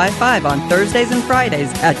 105.5 on Thursdays and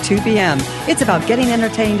Fridays at 2 p.m. It's about getting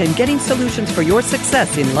entertained and getting solutions for your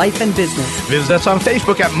success in life and business. Visit us on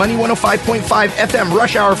Facebook at Money 105.5 FM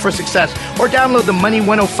Rush Hour for Success, or download the Money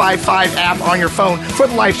 105.5 app on your phone for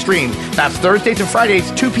the live stream. That's Thursdays and Fridays,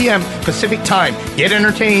 2 p.m. Pacific Time. Get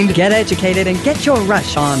entertained, get educated, and get your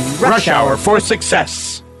rush on Rush Hour for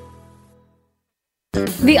Success.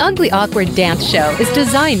 The Ugly Awkward Dance Show is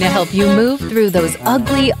designed to help you move through those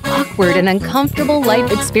ugly, awkward, and uncomfortable life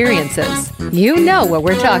experiences. You know what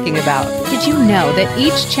we're talking about. Did you know that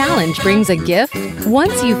each challenge brings a gift?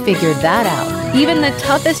 Once you've figured that out, even the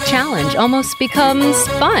toughest challenge almost becomes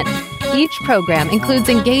fun. Each program includes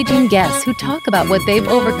engaging guests who talk about what they've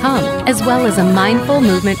overcome, as well as a mindful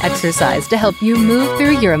movement exercise to help you move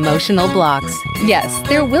through your emotional blocks. Yes,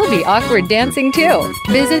 there will be awkward dancing too.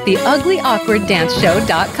 Visit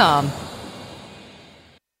theuglyawkwarddanceshow.com.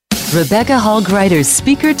 Rebecca Hall Greider's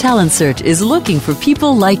Speaker Talent Search is looking for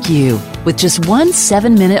people like you. With just one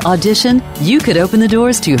 7-minute audition, you could open the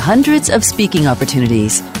doors to hundreds of speaking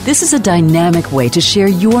opportunities. This is a dynamic way to share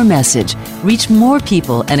your message, reach more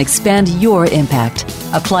people, and expand your impact.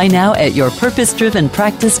 Apply now at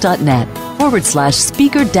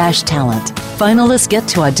yourpurposedrivenpractice.net/speaker-talent. Finalists get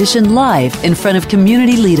to audition live in front of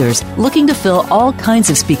community leaders looking to fill all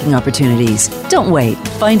kinds of speaking opportunities. Don't wait.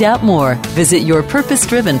 Find out more. Visit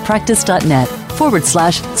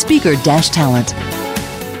yourpurposedrivenpractice.net/speaker-talent.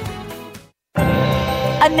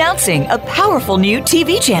 Announcing a powerful new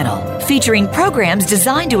TV channel featuring programs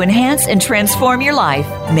designed to enhance and transform your life.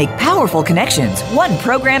 Make powerful connections, one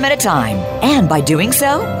program at a time. And by doing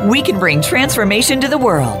so, we can bring transformation to the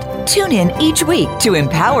world. Tune in each week to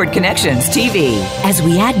Empowered Connections TV as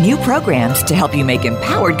we add new programs to help you make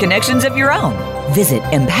empowered connections of your own. Visit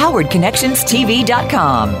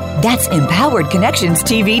empoweredconnectionstv.com. That's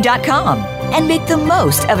empoweredconnectionstv.com. And make the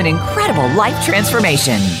most of an incredible life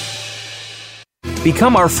transformation.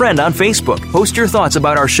 Become our friend on Facebook. Post your thoughts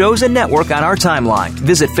about our shows and network on our timeline.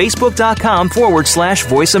 Visit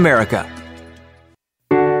facebook.com/Voice America.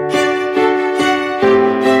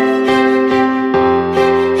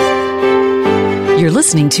 You're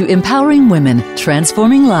listening to Empowering Women,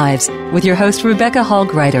 Transforming Lives with your host, Rebecca Hall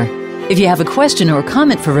Greider. If you have a question or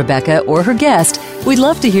comment for Rebecca or her guest, we'd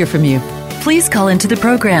love to hear from you. Please call into the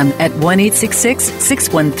program at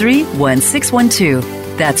 1-866-613-1612.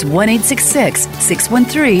 That's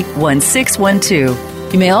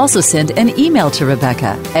 1-866-613-1612. You may also send an email to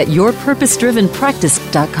Rebecca at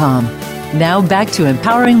yourpurposedrivenpractice.com. Now back to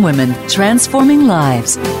Empowering Women, Transforming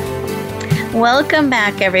Lives. Welcome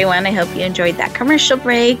back, everyone. I hope you enjoyed that commercial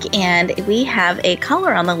break. And we have a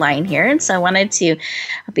caller on the line here. And so I wanted to,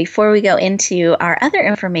 before we go into our other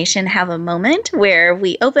information, have a moment where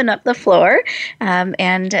we open up the floor.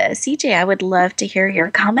 And CJ, I would love to hear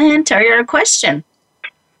your comment or your question.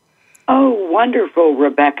 Oh, wonderful,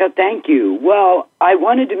 Rebecca. Thank you. Well, I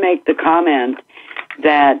wanted to make the comment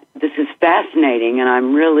that this is fascinating, and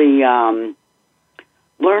I'm really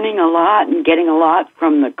learning a lot and getting a lot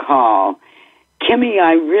from the call. Kimmy,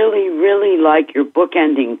 I really, really like your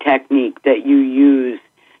bookending technique that you use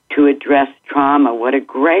to address trauma. What a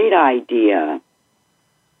great idea.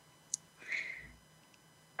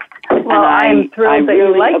 Well, I'm thrilled that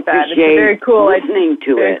you like that. It's very cool. Listening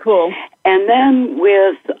to very it. Cool. And then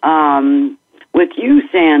with you,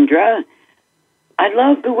 Sandra, I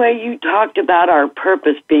love the way you talked about our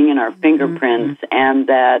purpose being in our fingerprints, and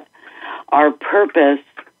that our purpose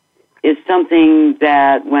is something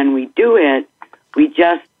that when we do it, we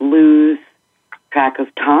just lose track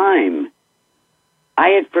of time. I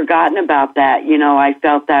had forgotten about that. You know, I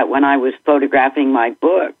felt that when I was photographing my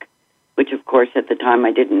book, which, of course, at the time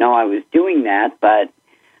I didn't know I was doing that, but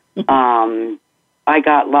I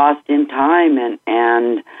got lost in time,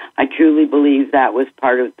 and I truly believe that was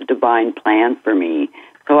part of the divine plan for me.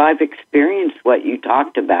 So I've experienced what you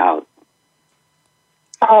talked about.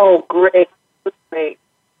 Oh, great. Great.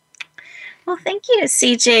 Well, thank you,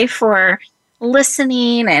 CJ, for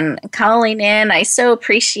listening and calling in. I so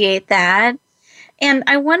appreciate that. And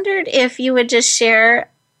I wondered if you would just share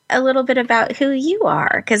a little bit about who you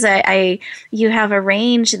are, because you have a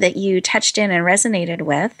range that you touched in and resonated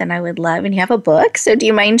with, and I would love, and you have a book. So do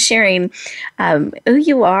you mind sharing who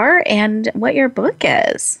you are and what your book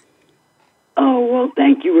is? Oh, well,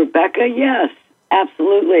 thank you, Rebecca. Yes,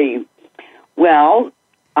 absolutely. Well,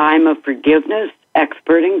 I'm a forgiveness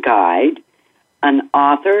expert and guide, an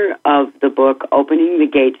author of the book Opening the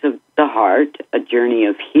Gates of the Heart, A Journey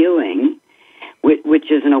of Healing,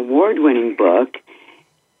 which is an award-winning book,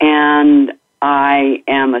 and I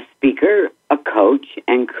am a speaker, a coach,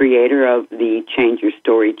 and creator of the Change Your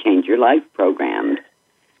Story, Change Your Life programs.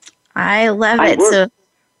 I love it.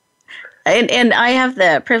 And I have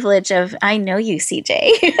the privilege of, I know you,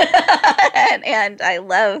 CJ, and I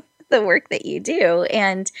love the work that you do.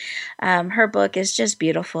 And her book is just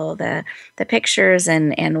beautiful, the pictures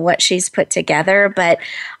and what she's put together. But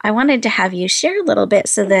I wanted to have you share a little bit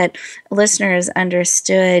so that listeners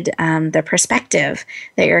understood the perspective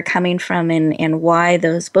that you're coming from and why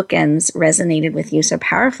those bookends resonated with you so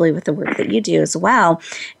powerfully with the work that you do as well,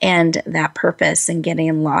 and that purpose and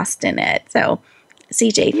getting lost in it. So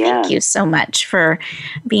CJ, thank you so much for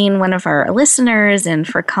being one of our listeners and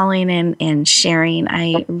for calling in and sharing.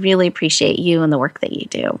 I really appreciate you and the work that you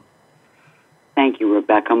do. Thank you,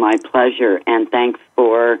 Rebecca. My pleasure. And thanks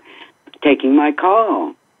for taking my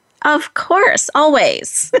call. Of course,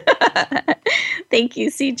 always. Thank you,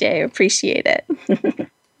 CJ. I appreciate it.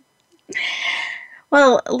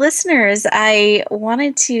 Well, listeners, I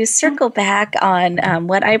wanted to circle back on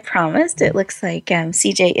what I promised. It looks like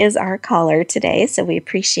CJ is our caller today, so we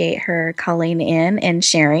appreciate her calling in and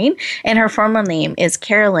sharing. And her formal name is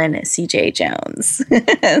Carolyn CJ Jones.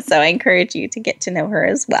 So I encourage you to get to know her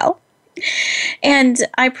as well. And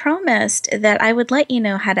I promised that I would let you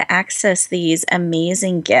know how to access these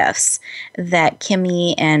amazing gifts that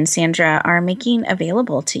Kimmy and Sandra are making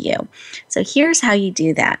available to you. So here's how you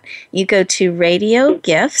do that. You go to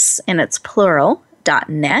radiogifts, and it's plural,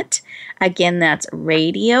 .net. Again, that's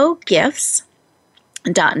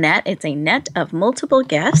radiogifts.net. It's a net of multiple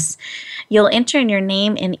gifts. You'll enter in your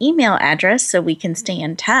name and email address so we can stay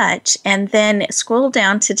in touch, and then scroll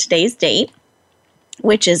down to today's date,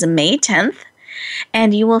 which is May 10th,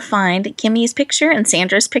 and you will find Kimmy's picture and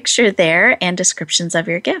Sandra's picture there and descriptions of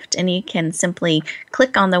your gift. And you can simply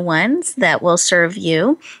click on the ones that will serve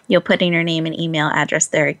you. You'll put in your name and email address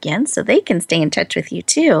there again so they can stay in touch with you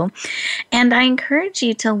too. And I encourage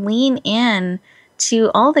you to lean in to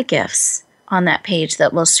all the gifts on that page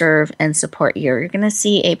that will serve and support you. You're going to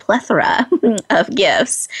see a plethora of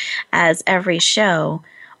gifts as every show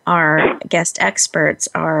our guest experts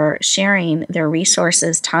are sharing their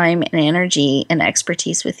resources, time, and energy and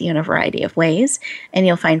expertise with you in a variety of ways. And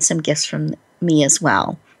you'll find some gifts from me as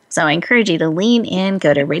well. So I encourage you to lean in,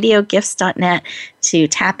 go to radiogifts.net to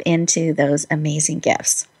tap into those amazing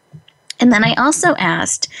gifts. And then I also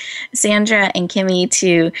asked Sandra and Kimmy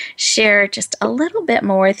to share just a little bit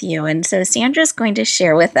more with you. And so Sandra's going to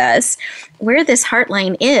share with us where this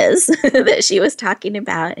heartline is that she was talking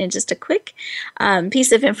about and just a quick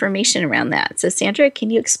piece of information around that. So Sandra,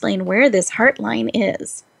 can you explain where this heartline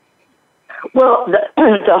is? Well, the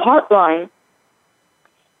heartline,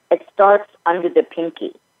 it starts under the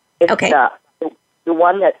pinky. It's okay. The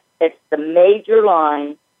one it's the major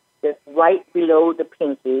line that's right below the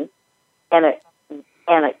pinky. And it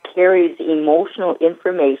carries emotional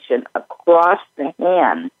information across the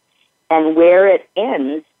hand, and where it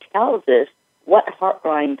ends tells us what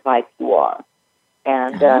heartline type you are,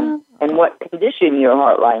 and what condition your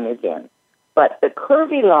heartline is in. But the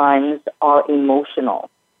curvy lines are emotional,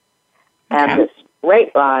 and the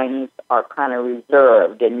straight lines are kind of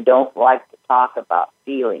reserved and don't like to talk about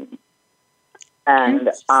feelings. And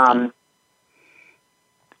and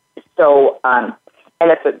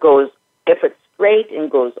if it's straight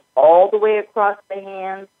and goes all the way across the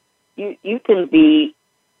hand, you could be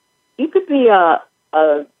a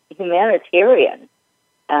humanitarian,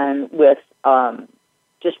 and with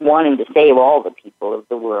just wanting to save all the people of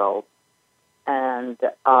the world. And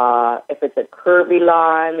if it's a curvy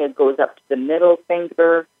line, it goes up to the middle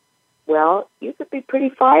finger. Well, you could be pretty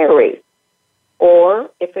fiery.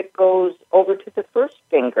 Or if it goes over to the first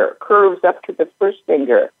finger, curves up to the first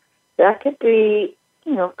finger, that could be,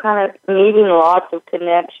 kind of needing lots of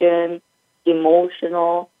connection,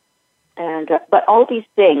 emotional. But all these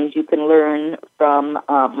things you can learn from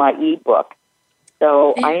my ebook.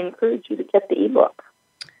 So I encourage you to get the ebook.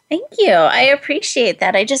 Thank you. I appreciate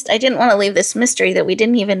that. I didn't want to leave this mystery that we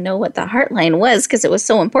didn't even know what the Heartline was because it was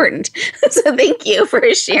so important. So thank you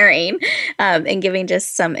for sharing and giving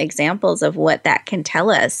just some examples of what that can tell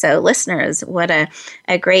us. So listeners, what a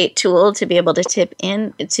great tool to be able to tip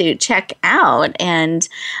in to check out and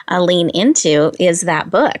lean into is that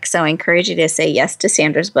book. So I encourage you to say yes to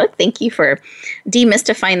Sandra's book. Thank you for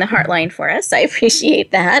demystifying the Heartline for us. I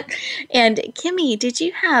appreciate that. And Kimmy, did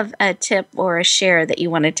you have a tip or a share that you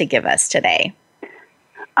wanted to give us today?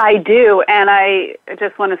 I do, and I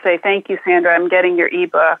just want to say thank you, Sandra. I'm getting your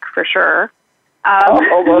ebook for sure. I'm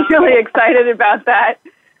really excited about that.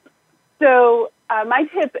 So my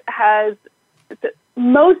tip has,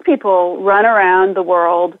 most people run around the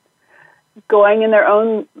world going in their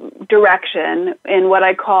own direction in what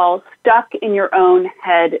I call stuck in your own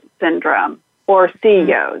head syndrome, or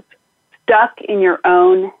CEOs, stuck in your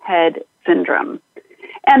own head syndrome.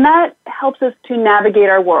 And that helps us to navigate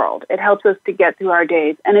our world. It helps us to get through our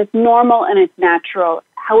days. And it's normal and it's natural.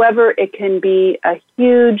 However, it can be a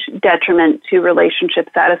huge detriment to relationship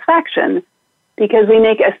satisfaction because we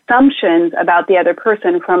make assumptions about the other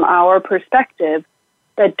person from our perspective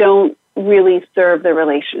that don't really serve the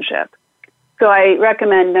relationship. So I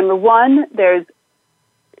recommend, number one, there's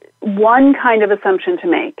one kind of assumption to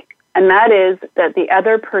make. And that is that the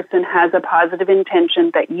other person has a positive intention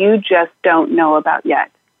that you just don't know about yet.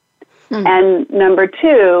 And number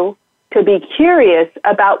two, to be curious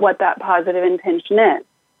about what that positive intention is.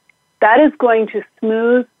 That is going to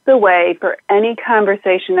smooth the way for any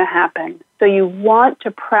conversation to happen. So you want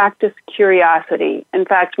to practice curiosity. In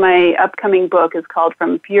fact, my upcoming book is called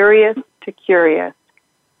From Furious to Curious.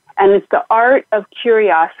 And it's the art of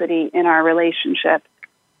curiosity in our relationship.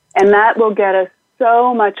 And that will get us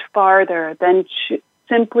so much farther than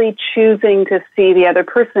simply choosing to see the other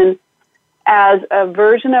person as a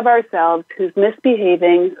version of ourselves who's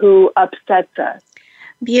misbehaving, who upsets us.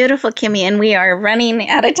 Beautiful, Kimmy, and we are running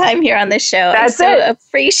out of time here on the show. I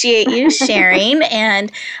appreciate you sharing.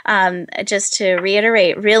 And just to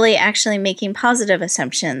reiterate, really actually making positive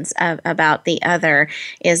assumptions about the other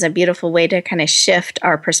is a beautiful way to kind of shift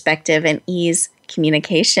our perspective and ease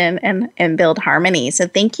communication and build harmony. So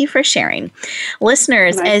thank you for sharing.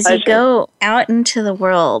 Listeners, as you go out into the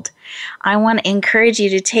world, I want to encourage you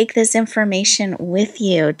to take this information with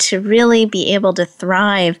you to really be able to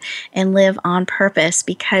thrive and live on purpose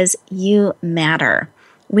because you matter.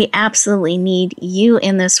 We absolutely need you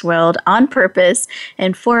in this world on purpose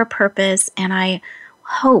and for a purpose. And I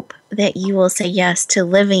hope that you will say yes to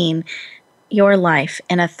living your life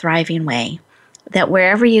in a thriving way, that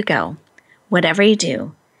wherever you go, whatever you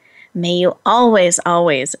do, may you always,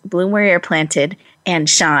 always bloom where you're planted and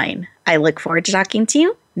shine. I look forward to talking to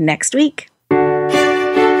you next week.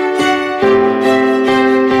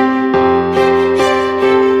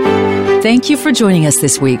 Thank you for joining us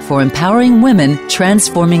this week for Empowering Women,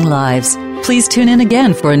 Transforming Lives. Please tune in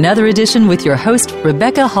again for another edition with your host,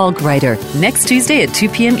 Rebecca Hall-Gruyter, next Tuesday at 2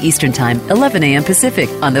 p.m. Eastern Time, 11 a.m. Pacific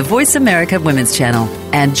on the Voice America Women's Channel.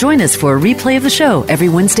 And join us for a replay of the show every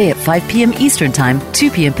Wednesday at 5 p.m. Eastern Time, 2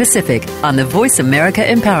 p.m. Pacific on the Voice America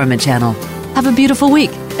Empowerment Channel. Have a beautiful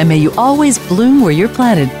week, and may you always bloom where you're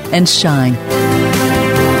planted and shine.